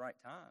to in His right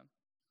time.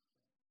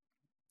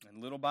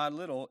 And little by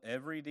little,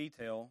 every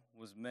detail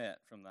was met,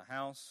 from the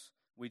house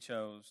we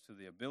chose to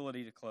the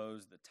ability to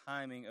close, the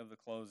timing of the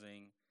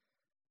closing.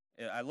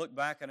 I look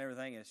back on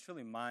everything, and it's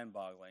truly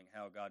mind-boggling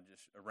how God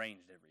just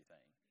arranged everything.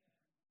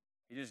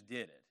 He just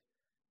did it.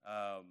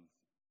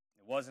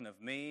 It wasn't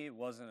of me. It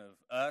wasn't of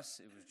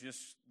us. It was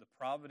just the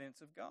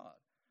providence of God.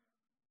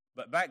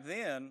 But back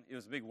then, it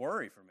was a big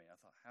worry for me. I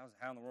thought,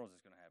 how in the world is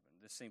this going to happen?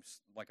 This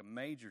seems like a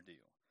major deal.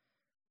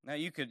 Now,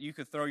 you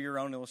could throw your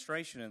own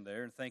illustration in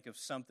there and think of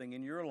something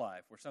in your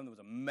life where something was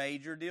a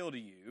major deal to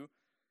you,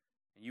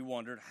 and you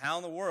wondered, how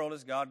in the world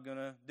is God going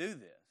to do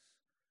this?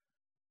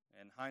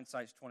 And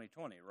hindsight's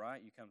 20/20,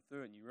 right? You come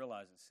through it and you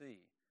realize and see.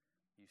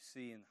 You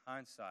see in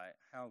hindsight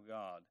how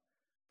God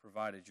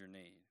provided your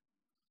need.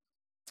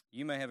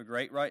 You may have a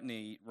great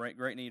need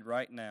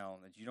right now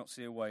that you don't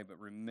see a way, but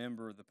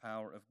remember the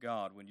power of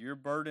God. When you're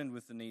burdened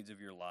with the needs of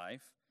your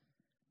life,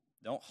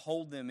 don't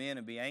hold them in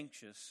and be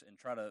anxious and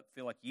try to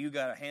feel like you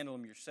got to handle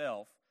them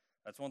yourself.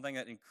 That's one thing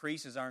that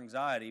increases our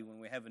anxiety when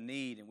we have a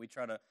need and we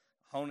try to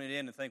hone it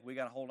in and think we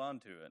got to hold on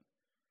to it.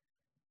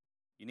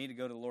 You need to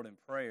go to the Lord in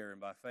prayer and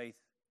by faith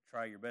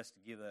try your best to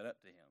give that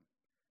up to Him.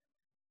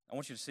 I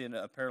want you to see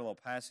a parallel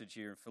passage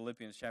here in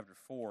Philippians chapter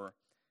 4,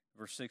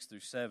 verse 6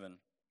 through 7.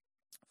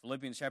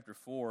 Philippians chapter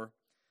 4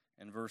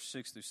 and verse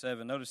 6 through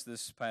 7. Notice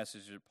this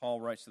passage that Paul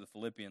writes to the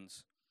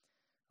Philippians.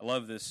 I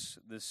love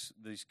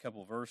these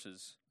couple of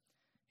verses.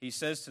 He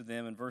says to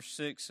them in verse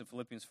 6 of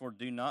Philippians 4,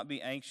 "Do not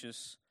be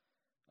anxious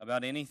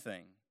about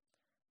anything,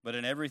 but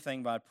in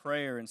everything by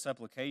prayer and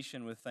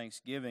supplication with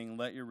thanksgiving,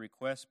 let your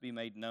requests be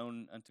made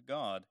known unto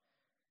God.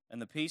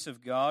 And the peace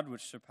of God,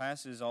 which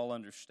surpasses all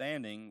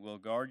understanding, will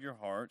guard your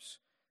hearts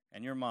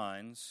and your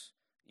minds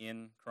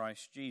in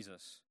Christ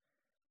Jesus."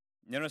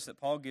 Notice that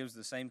Paul gives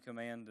the same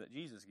command that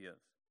Jesus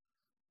gives.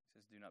 He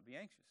says, do not be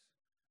anxious.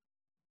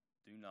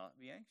 Do not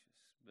be anxious.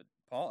 But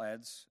Paul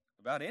adds,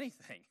 about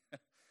anything.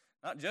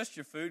 Not just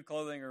your food,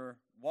 clothing, or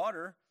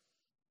water,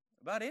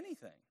 about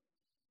anything.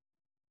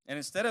 And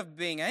instead of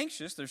being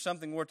anxious, there's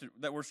something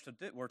that we're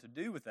to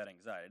do with that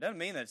anxiety. It doesn't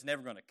mean that it's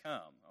never going to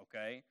come,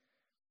 okay?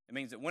 It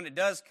means that when it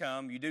does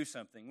come, you do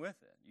something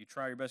with it. You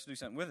try your best to do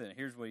something with it. And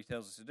here's what he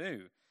tells us to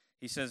do.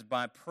 He says,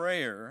 by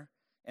prayer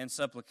and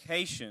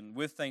supplication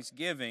with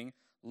thanksgiving,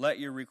 let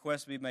your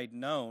requests be made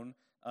known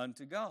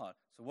unto God.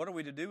 So what are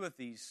we to do with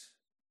these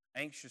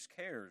anxious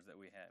cares that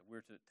we have?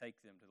 We're to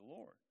take them to the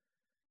Lord.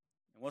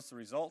 And what's the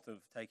result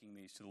of taking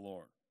these to the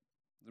Lord?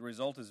 The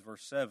result is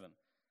verse 7.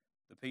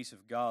 The peace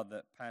of God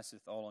that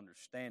passeth all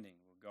understanding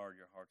will guard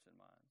your hearts and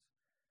minds.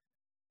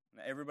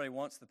 Now, everybody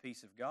wants the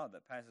peace of God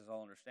that passes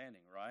all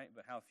understanding, right?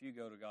 But how few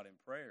go to God in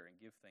prayer and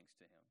give things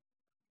to Him?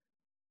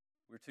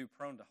 We're too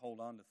prone to hold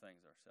on to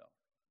things ourselves,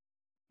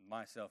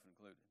 myself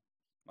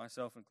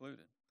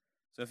included.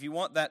 So if you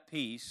want that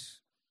peace,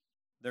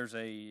 there's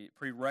a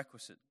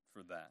prerequisite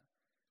for that.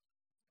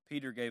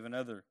 Peter gave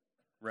another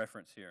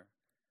reference here.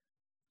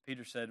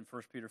 Peter said in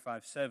 1 Peter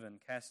 5:7,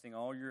 casting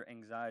all your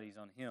anxieties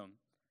on Him.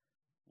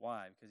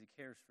 Why? Because He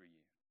cares for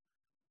you.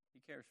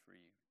 He cares for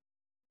you.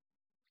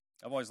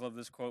 I've always loved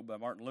this quote by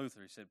Martin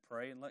Luther. He said,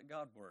 pray and let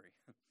God worry.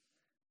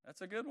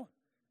 That's a good one.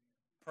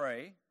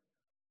 Pray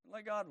and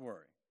let God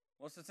worry.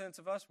 What's the sense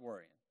of us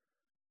worrying?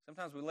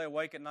 Sometimes we lay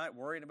awake at night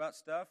worrying about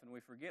stuff and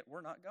we forget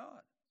we're not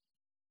God.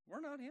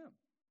 We're not Him.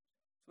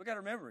 So we got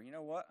to remember, you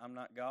know what? I'm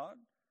not God,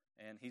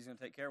 and He's going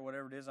to take care of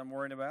whatever it is I'm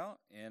worrying about,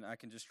 and I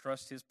can just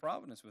trust His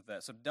providence with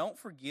that. So don't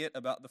forget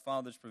about the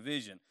Father's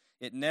provision.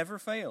 It never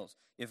fails.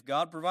 If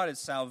God provided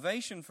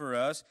salvation for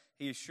us,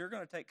 He is sure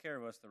going to take care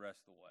of us the rest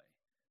of the way.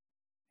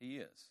 He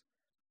is,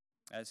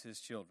 as His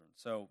children.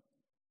 So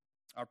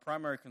our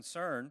primary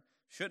concern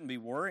shouldn't be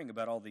worrying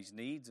about all these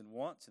needs and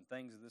wants and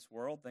things of this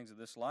world, things of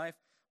this life.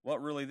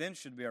 What really then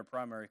should be our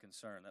primary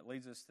concern? That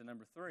leads us to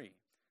number 3.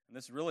 And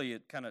this really,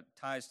 it kind of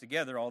ties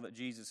together all that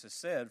Jesus has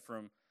said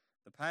from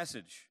the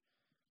passage.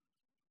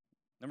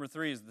 Number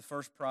 3 is the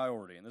first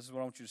priority, and this is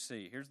what I want you to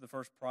see. Here's the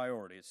first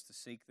priority. It's to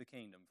seek the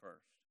kingdom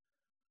first.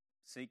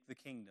 Seek the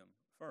kingdom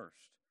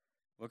first.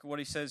 Look at what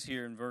he says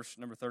here in verse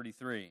number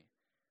 33.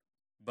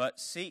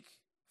 But seek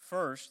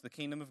first the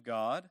kingdom of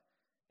God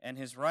and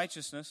His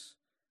righteousness,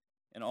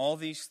 and all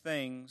these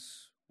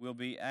things will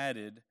be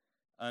added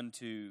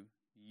unto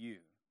you.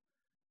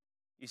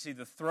 You see,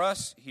 the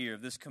thrust here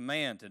of this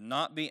command to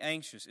not be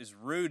anxious is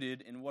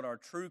rooted in what our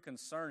true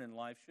concern in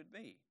life should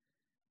be.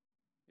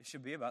 It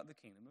should be about the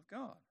kingdom of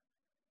God.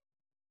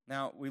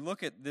 Now, we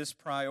look at this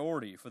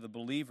priority for the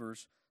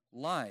believer's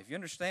life. You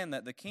understand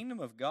that the kingdom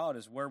of God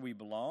is where we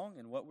belong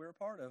and what we're a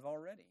part of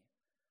already.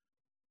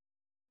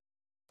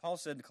 Paul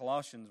said in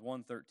Colossians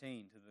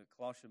 1:13 to the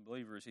Colossian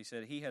believers, he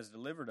said, He has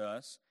delivered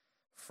us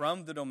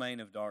from the domain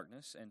of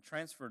darkness and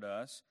transferred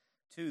us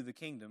to the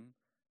kingdom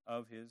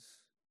of His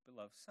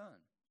beloved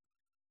Son.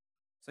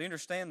 So you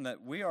understand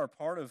that we are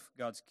part of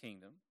God's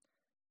kingdom.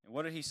 And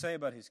what did He say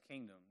about His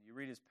kingdom? You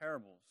read His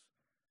parables.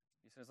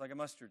 He says, like a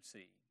mustard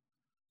seed.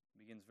 It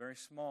begins very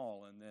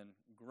small and then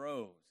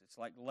grows. It's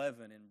like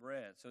leaven in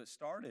bread. So it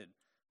started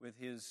with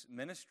His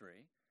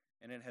ministry,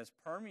 and it has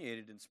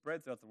permeated and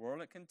spread throughout the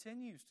world. It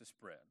continues to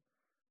spread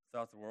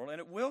throughout the world, and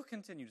it will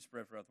continue to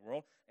spread throughout the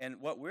world. And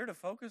what we're to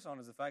focus on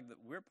is the fact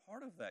that we're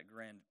part of that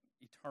grand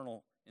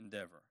eternal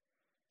endeavor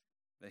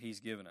that He's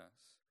given us.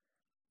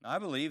 Now, I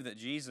believe that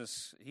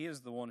Jesus, He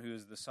is the one who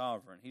is the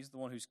sovereign. He's the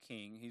one who's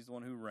king. He's the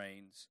one who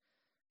reigns.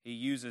 He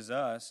uses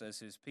us as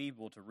His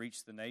people to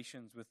reach the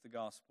nations with the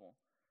gospel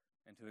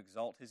and to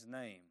exalt His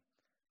name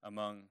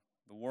among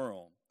the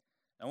world.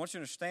 I want you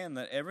to understand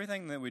that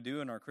everything that we do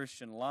in our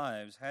Christian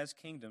lives has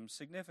kingdom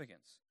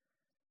significance.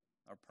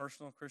 Our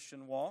personal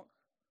Christian walk,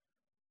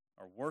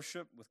 our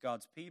worship with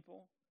God's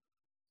people,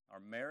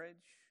 our marriage,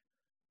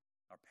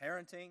 our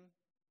parenting,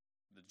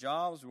 the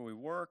jobs where we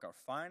work, our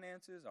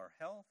finances, our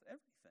health,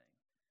 everything.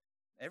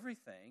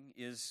 Everything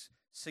is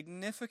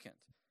significant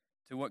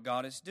to what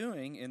God is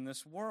doing in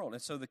this world.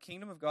 And so the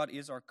kingdom of God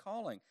is our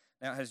calling.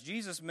 Now, has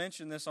Jesus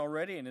mentioned this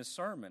already in His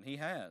sermon? He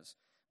has.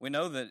 We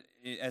know that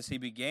as He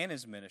began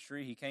His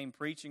ministry, He came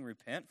preaching,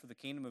 repent, for the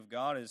kingdom of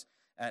God is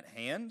at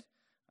hand.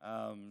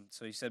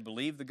 So He said,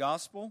 believe the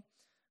gospel.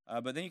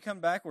 But then you come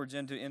backwards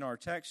in our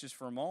text just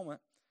for a moment.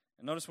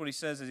 And notice what He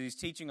says as He's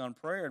teaching on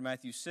prayer in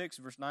Matthew 6,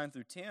 verse 9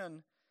 through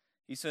 10.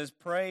 He says,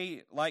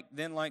 pray like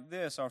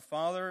this, Our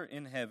Father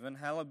in heaven,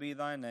 hallowed be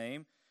Thy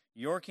name.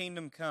 Your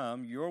kingdom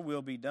come, Your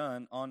will be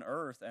done on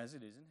earth as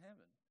it is in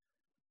heaven.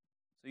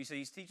 So you see,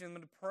 He's teaching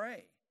them to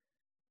pray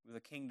with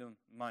a kingdom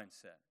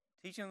mindset,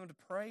 teaching them to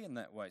pray in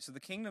that way. So the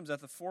kingdom's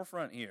at the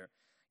forefront here.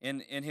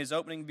 In his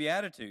opening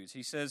Beatitudes,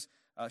 he says,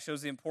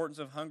 shows the importance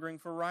of hungering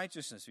for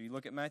righteousness. So you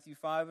look at Matthew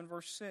 5 and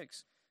verse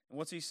 6. And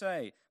what's he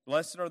say?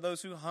 Blessed are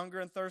those who hunger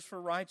and thirst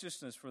for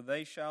righteousness, for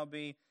they shall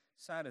be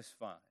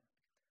satisfied.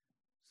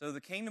 So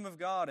the kingdom of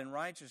God and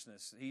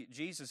righteousness,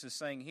 Jesus is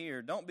saying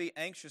here, don't be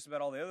anxious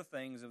about all the other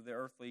things of the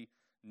earthly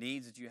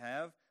needs that you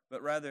have,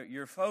 but rather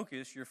your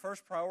focus, your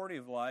first priority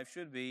of life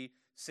should be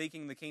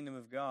seeking the kingdom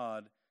of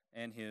God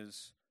and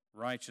His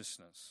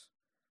righteousness.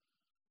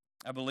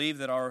 I believe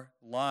that our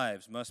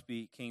lives must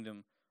be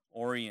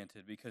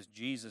kingdom-oriented because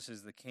Jesus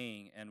is the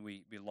King and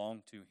we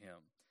belong to Him.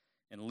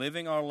 And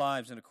living our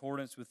lives in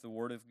accordance with the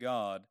Word of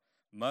God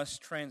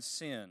must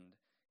transcend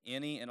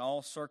any and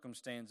all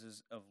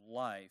circumstances of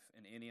life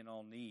and any and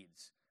all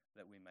needs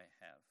that we may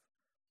have.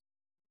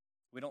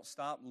 We don't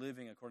stop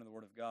living according to the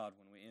Word of God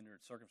when we enter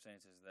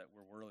circumstances that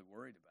we're really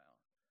worried about.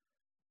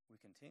 We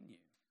continue.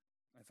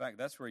 In fact,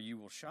 that's where you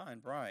will shine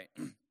bright.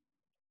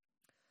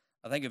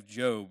 I think of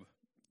Job.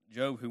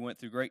 Job, who went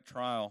through great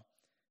trial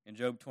in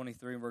Job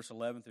 23, verse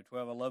 11 through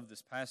 12. I love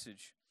this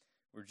passage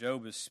where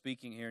Job is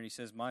speaking here, and he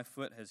says, "My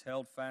foot has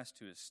held fast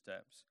to his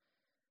steps.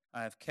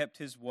 I have kept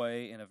his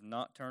way and have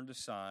not turned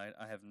aside.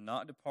 I have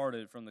not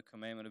departed from the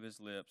commandment of his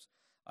lips.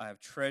 I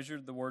have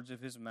treasured the words of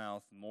his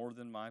mouth more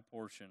than my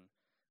portion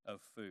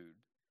of food."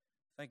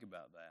 Think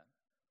about that.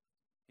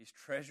 He's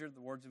treasured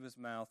the words of his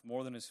mouth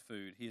more than his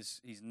food. He's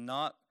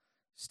not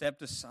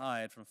stepped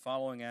aside from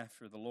following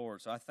after the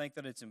Lord. So I think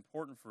that it's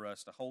important for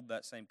us to hold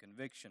that same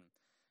conviction.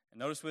 And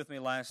notice with me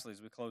lastly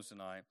as we close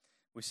tonight,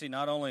 we see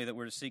not only that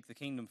we're to seek the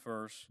kingdom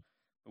first,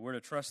 but we're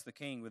to trust the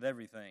King with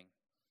everything.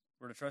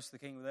 We're to trust the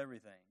King with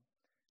everything.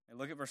 And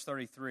look at verse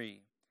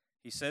 33.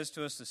 He says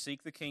to us to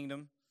seek the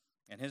kingdom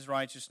and His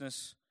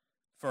righteousness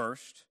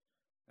first,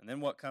 and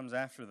then what comes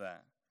after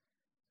that?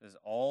 It says,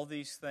 all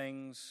these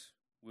things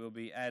will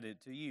be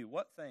added to you.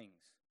 What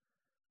things?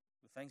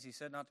 The things He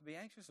said not to be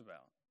anxious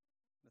about.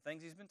 The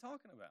things He's been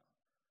talking about.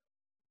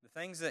 The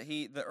things that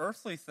the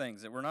earthly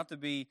things that we're not to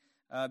be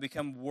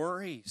become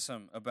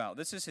worrisome about.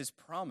 This is His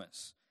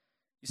promise.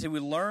 You see, we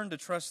learn to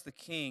trust the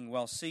King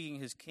while seeking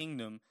His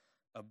kingdom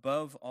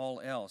above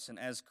all else. And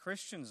as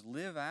Christians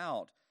live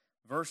out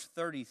verse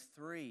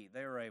 33,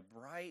 they are a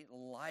bright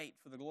light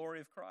for the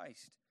glory of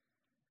Christ.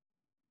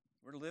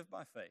 We're to live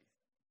by faith.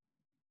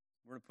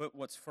 We're to put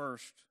what's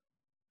first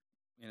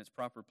in its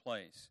proper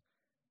place.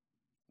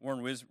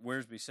 Warren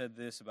Wiersbe said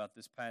this about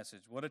this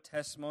passage: what a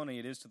testimony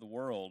it is to the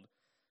world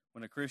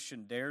when a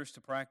Christian dares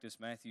to practice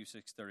Matthew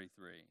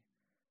 6:33.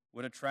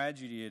 What a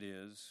tragedy it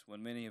is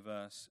when many of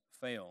us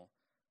fail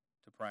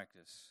to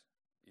practice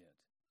it.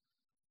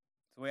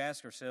 So we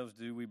ask ourselves,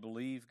 do we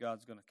believe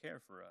God's going to care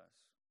for us?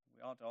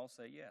 We ought to all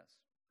say yes.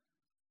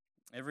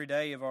 Every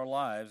day of our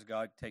lives,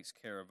 God takes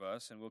care of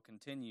us and will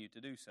continue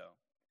to do so.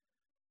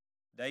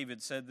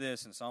 David said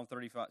this in Psalm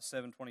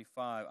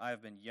 7:25, "I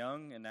have been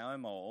young and now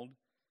I'm old,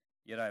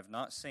 yet I have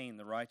not seen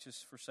the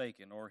righteous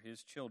forsaken or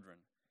his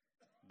children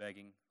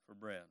begging for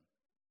bread."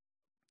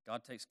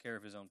 God takes care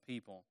of His own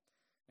people.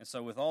 And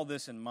so with all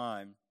this in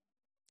mind,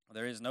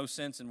 there is no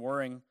sense in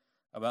worrying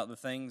about the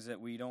things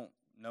that we don't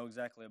know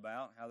exactly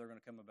about, how they're going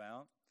to come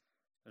about.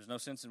 There's no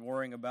sense in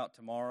worrying about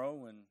tomorrow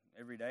when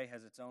every day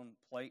has its own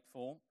plate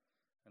full.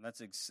 And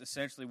that's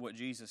essentially what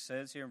Jesus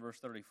says here in verse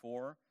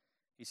 34.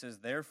 He says,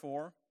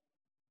 therefore,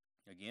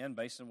 again,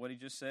 based on what He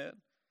just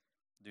said,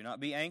 do not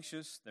be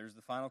anxious. There's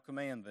the final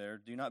command there.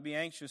 Do not be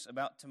anxious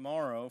about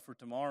tomorrow, for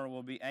tomorrow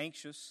will be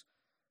anxious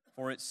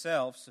for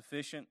itself.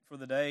 Sufficient for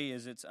the day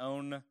is its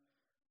own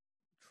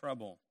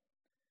trouble.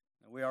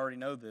 Now, we already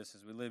know this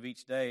as we live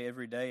each day.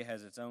 Every day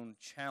has its own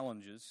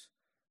challenges,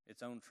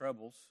 its own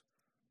troubles.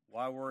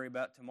 Why worry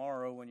about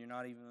tomorrow when you're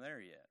not even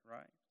there yet,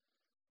 right?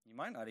 You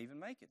might not even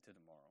make it to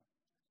tomorrow.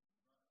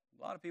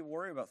 A lot of people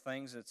worry about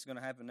things that's going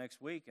to happen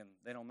next week, and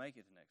they don't make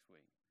it to next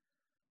week.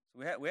 So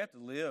we have to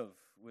live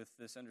with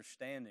this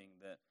understanding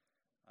that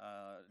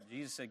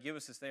Jesus said, give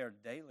us this day our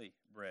daily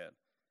bread.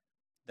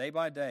 Day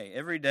by day,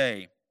 every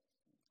day,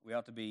 we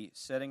ought to be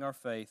setting our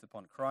faith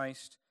upon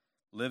Christ,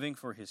 living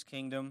for His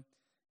kingdom,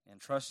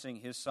 and trusting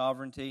His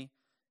sovereignty,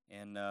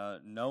 and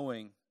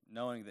knowing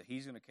that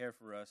He's going to care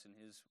for us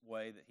in His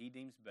way that He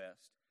deems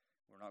best.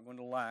 We're not going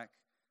to lack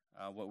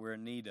what we're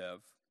in need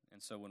of.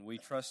 And so when we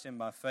trust Him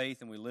by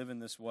faith and we live in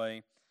this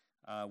way,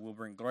 we'll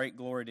bring great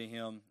glory to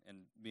Him and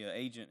be an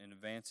agent in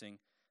advancing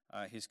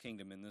His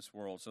kingdom in this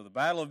world. So the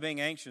battle of being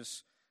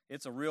anxious,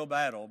 it's a real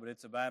battle, but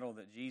it's a battle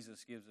that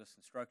Jesus gives us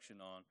instruction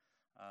on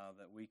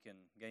that we can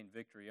gain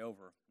victory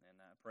over. And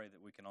I pray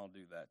that we can all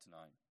do that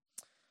tonight.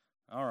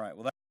 All right.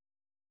 Well,